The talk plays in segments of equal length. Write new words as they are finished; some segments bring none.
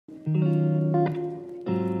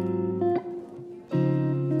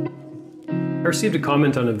I received a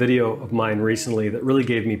comment on a video of mine recently that really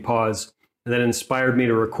gave me pause and that inspired me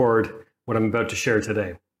to record what I'm about to share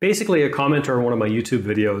today. Basically, a commenter on one of my YouTube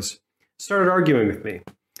videos started arguing with me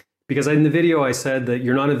because in the video I said that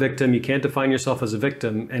you're not a victim, you can't define yourself as a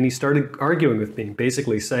victim, and he started arguing with me,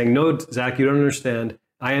 basically saying, no, Zach, you don't understand.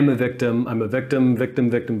 I am a victim. I'm a victim, victim,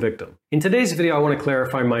 victim, victim. In today's video, I want to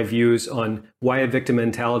clarify my views on why a victim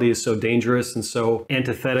mentality is so dangerous and so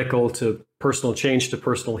antithetical to personal change, to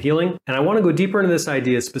personal healing. And I want to go deeper into this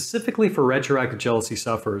idea specifically for retroactive jealousy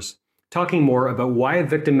sufferers, talking more about why a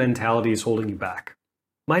victim mentality is holding you back.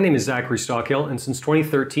 My name is Zachary Stockhill, and since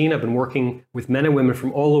 2013, I've been working with men and women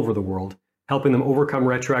from all over the world, helping them overcome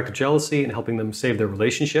retroactive jealousy and helping them save their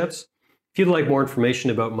relationships. If you'd like more information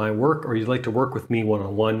about my work or you'd like to work with me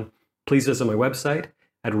one-on-one, please visit my website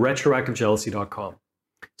at retroactivejealousy.com.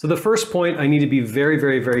 So the first point I need to be very,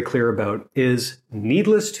 very, very clear about is,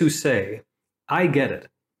 needless to say, I get it.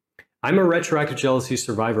 I'm a retroactive jealousy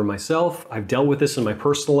survivor myself. I've dealt with this in my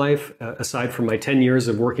personal life, aside from my 10 years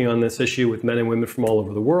of working on this issue with men and women from all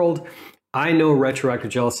over the world. I know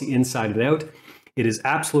retroactive jealousy inside and out. It is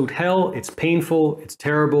absolute hell. It's painful. It's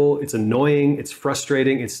terrible. It's annoying. It's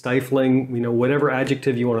frustrating. It's stifling. Whatever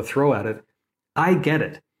adjective you want to throw at it. I get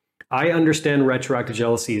it. I understand retroactive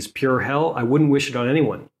jealousy is pure hell. I wouldn't wish it on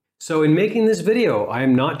anyone. So in making this video, I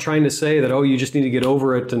am not trying to say that, oh, you just need to get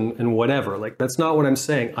over it and whatever. Like, that's not what I'm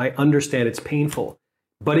saying. I understand it's painful.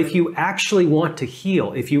 But if you actually want to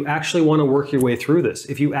heal, if you actually want to work your way through this,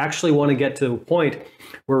 if you actually want to get to a point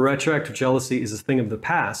where retroactive jealousy is a thing of the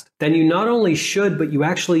past, then you not only should, but you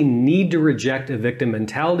actually need to reject a victim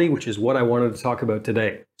mentality, which is what I wanted to talk about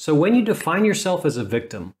today. So when you define yourself as a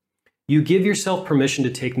victim, you give yourself permission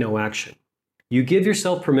to take no action. You give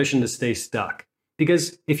yourself permission to stay stuck.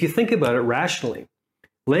 Because if you think about it rationally,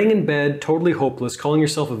 laying in bed, totally hopeless, calling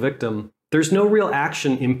yourself a victim, there's no real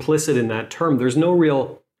action implicit in that term. There's no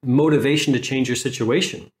real motivation to change your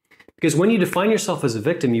situation. Because when you define yourself as a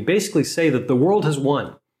victim, you basically say that the world has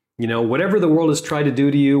won. Whatever the world has tried to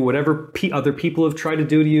do to you, whatever other people have tried to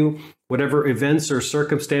do to you, whatever events or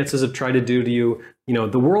circumstances have tried to do to you,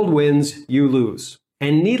 the world wins, you lose.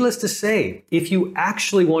 And needless to say, if you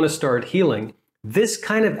actually want to start healing, this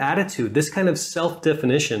kind of attitude, this kind of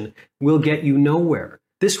self-definition will get you nowhere.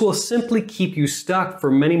 This will simply keep you stuck for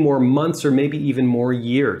many more months or maybe even more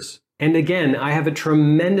years. And again, I have a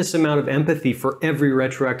tremendous amount of empathy for every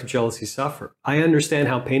retroactive jealousy sufferer. I understand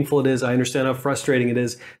how painful it is. I understand how frustrating it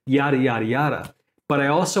is, yada, yada, yada. But I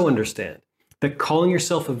also understand that calling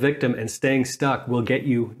yourself a victim and staying stuck will get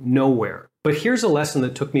you nowhere. But here's a lesson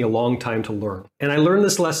that took me a long time to learn. And I learned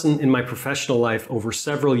this lesson in my professional life over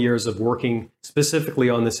several years of working specifically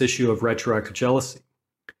on this issue of retroactive jealousy.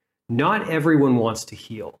 Not everyone wants to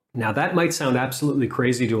heal. Now, that might sound absolutely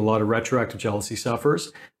crazy to a lot of retroactive jealousy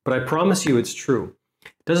sufferers, but I promise you it's true.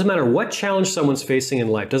 It doesn't matter what challenge someone's facing in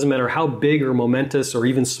life, doesn't matter how big or momentous or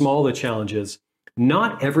even small the challenge is,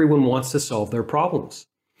 not everyone wants to solve their problems.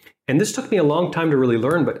 And this took me a long time to really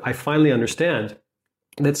learn, but I finally understand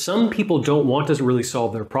that some people don't want to really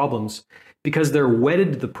solve their problems because they're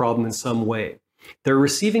wedded to the problem in some way. They're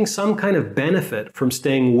receiving some kind of benefit from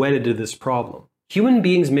staying wedded to this problem. Human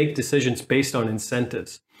beings make decisions based on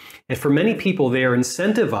incentives. And for many people, they are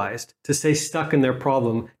incentivized to stay stuck in their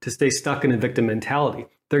problem, to stay stuck in a victim mentality.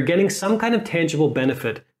 They're getting some kind of tangible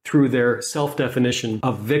benefit through their self-definition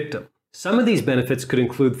of victim. Some of these benefits could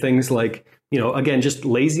include things like, again, just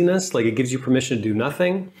laziness, like it gives you permission to do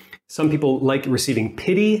nothing. Some people like receiving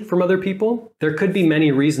pity from other people. There could be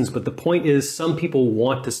many reasons, but the point is some people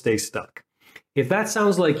want to stay stuck. If that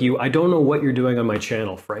sounds like you, I don't know what you're doing on my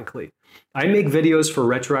channel, frankly. I make videos for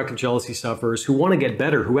retroactive jealousy sufferers who want to get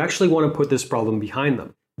better, who actually want to put this problem behind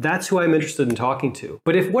them. That's who I'm interested in talking to.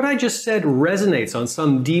 But if what I just said resonates on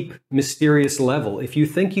some deep, mysterious level, if you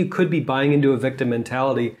think you could be buying into a victim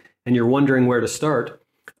mentality and you're wondering where to start,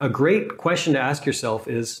 a great question to ask yourself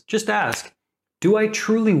is, just ask, do I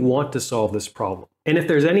truly want to solve this problem? And if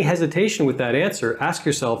there's any hesitation with that answer, ask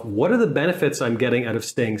yourself, what are the benefits I'm getting out of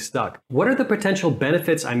staying stuck? What are the potential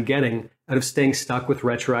benefits I'm getting out of staying stuck with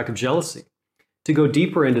retroactive jealousy? To go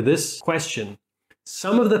deeper into this question,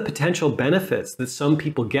 some of the potential benefits that some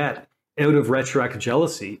people get out of retroactive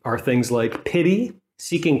jealousy are things like pity,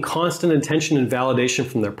 seeking constant attention and validation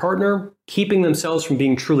from their partner, keeping themselves from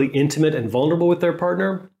being truly intimate and vulnerable with their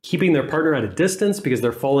partner, keeping their partner at a distance because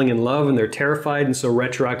they're falling in love and they're terrified, and so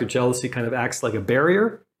retroactive jealousy kind of acts like a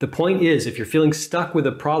barrier. The point is, if you're feeling stuck with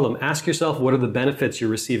a problem, ask yourself what are the benefits you're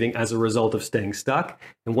receiving as a result of staying stuck.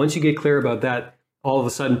 And once you get clear about that, all of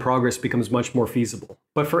a sudden progress becomes much more feasible.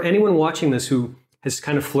 But for anyone watching this who is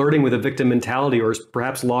kind of flirting with a victim mentality or is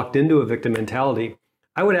perhaps locked into a victim mentality,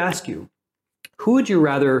 I would ask you, who would you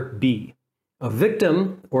rather be, a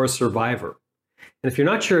victim or a survivor? And if you're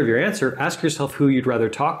not sure of your answer, ask yourself who you'd rather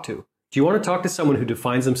talk to. Do you want to talk to someone who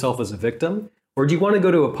defines himself as a victim? Or do you want to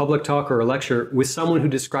go to a public talk or a lecture with someone who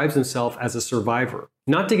describes himself as a survivor?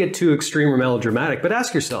 Not to get too extreme or melodramatic, but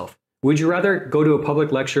ask yourself, would you rather go to a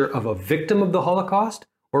public lecture of a victim of the Holocaust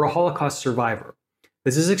or a Holocaust survivor?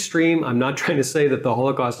 This is extreme. I'm not trying to say that the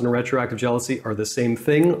Holocaust and retroactive jealousy are the same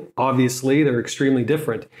thing. Obviously, they're extremely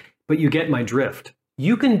different, but you get my drift.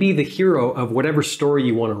 You can be the hero of whatever story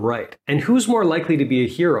you want to write. And who's more likely to be a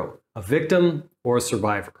hero, a victim or a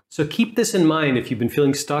survivor? So keep this in mind if you've been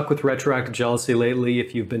feeling stuck with retroactive jealousy lately,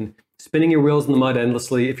 if you've been spinning your wheels in the mud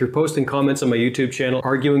endlessly, if you're posting comments on my YouTube channel,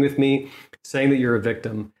 arguing with me, saying that you're a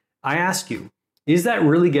victim. I ask you, is that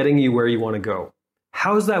really getting you where you want to go?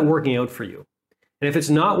 How's that working out for you? And if it's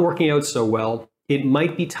not working out so well, it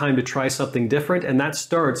might be time to try something different, and that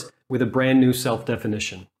starts with a brand new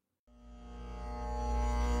self-definition.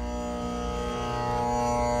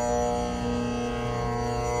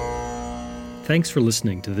 Thanks for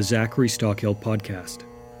listening to the Zachary Stockhill podcast.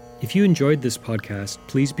 If you enjoyed this podcast,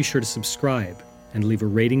 please be sure to subscribe and leave a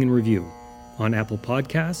rating and review on Apple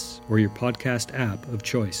Podcasts or your podcast app of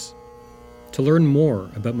choice. To learn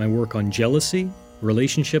more about my work on jealousy,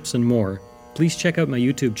 relationships, and more, please check out my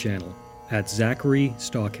YouTube channel at Zachary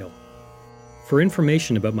Stockhill. For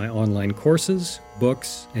information about my online courses,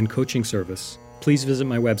 books, and coaching service, please visit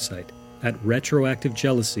my website at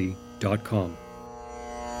retroactivejealousy.com.